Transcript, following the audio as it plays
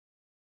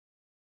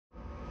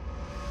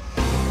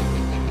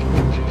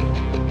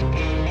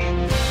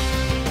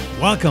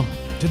Welcome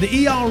to the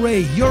ERA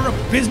Europe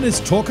Business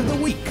Talk of the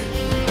Week,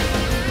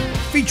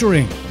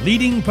 featuring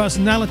leading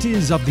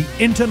personalities of the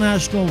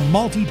international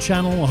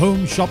multi-channel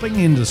home shopping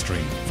industry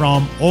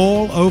from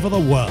all over the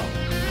world.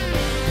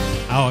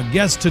 Our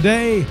guest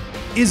today,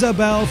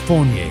 Isabelle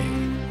Fournier.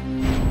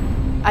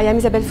 I am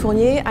Isabelle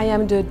Fournier. I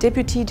am the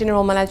Deputy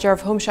General Manager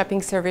of Home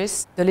Shopping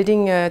Service, the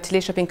leading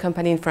tele-shopping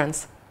company in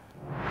France.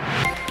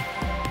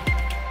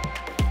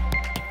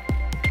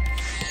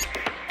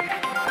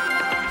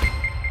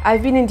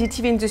 I've been in the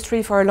TV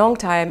industry for a long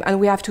time and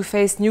we have to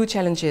face new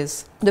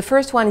challenges. The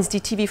first one is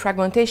the TV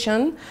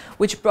fragmentation,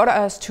 which brought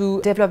us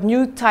to develop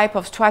new type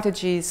of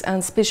strategies and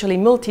especially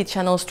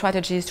multi-channel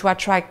strategies to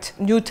attract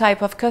new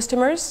type of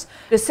customers.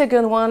 The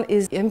second one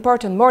is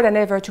important more than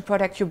ever to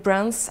protect your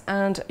brands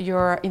and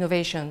your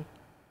innovation.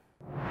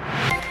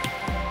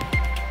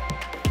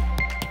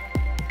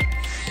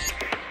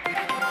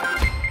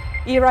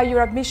 ERA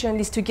Europe mission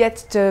is to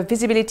get the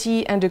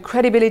visibility and the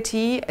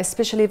credibility,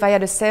 especially via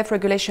the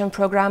self-regulation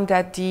program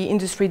that the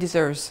industry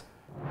deserves.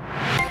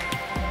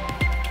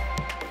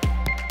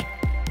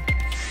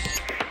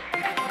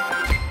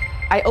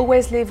 I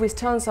always live with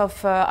tons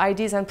of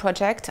ideas and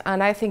projects,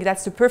 and I think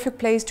that's the perfect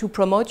place to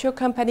promote your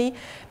company,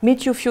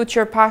 meet your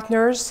future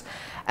partners,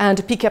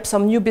 and pick up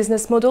some new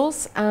business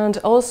models. And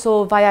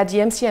also via the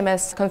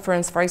MCMS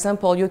conference, for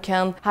example, you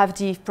can have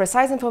the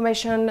precise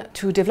information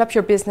to develop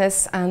your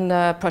business and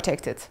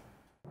protect it.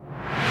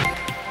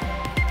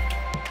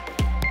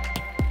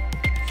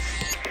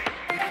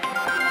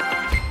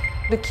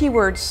 The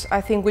keywords,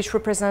 I think, which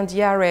represent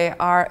the ERA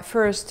are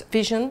first,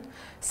 vision,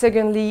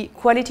 secondly,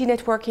 quality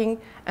networking,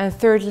 and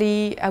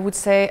thirdly, I would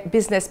say,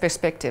 business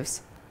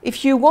perspectives.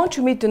 If you want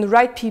to meet the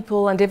right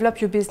people and develop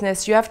your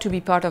business, you have to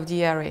be part of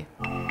the ERA.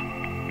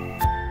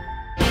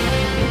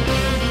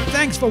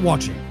 Thanks for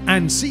watching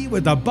and see you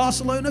at the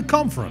Barcelona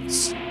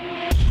conference.